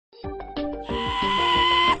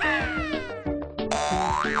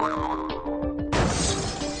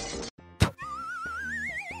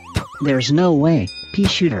There's no way,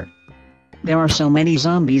 Peashooter. There are so many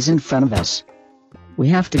zombies in front of us. We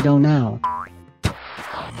have to go now.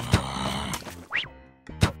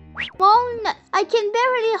 Walnut, I can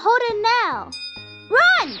barely hold it now.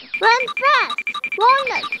 Run! Run fast!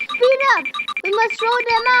 Walnut, speed up! We must throw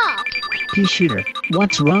them off. Peashooter,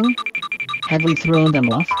 what's wrong? Have we thrown them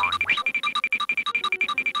off?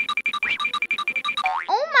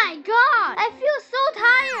 Oh my god! I feel so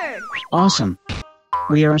tired! Awesome.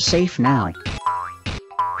 We are safe now.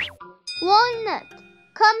 Walnut,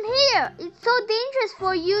 come here! It's so dangerous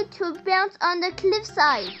for you to bounce on the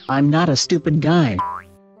cliffside. I'm not a stupid guy.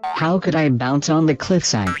 How could I bounce on the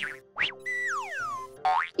cliffside?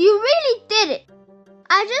 You really did it!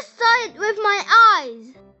 I just saw it with my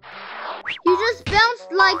eyes. You just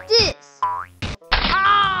bounced like this.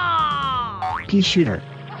 Ah! Peashooter.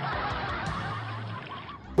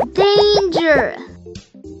 Danger!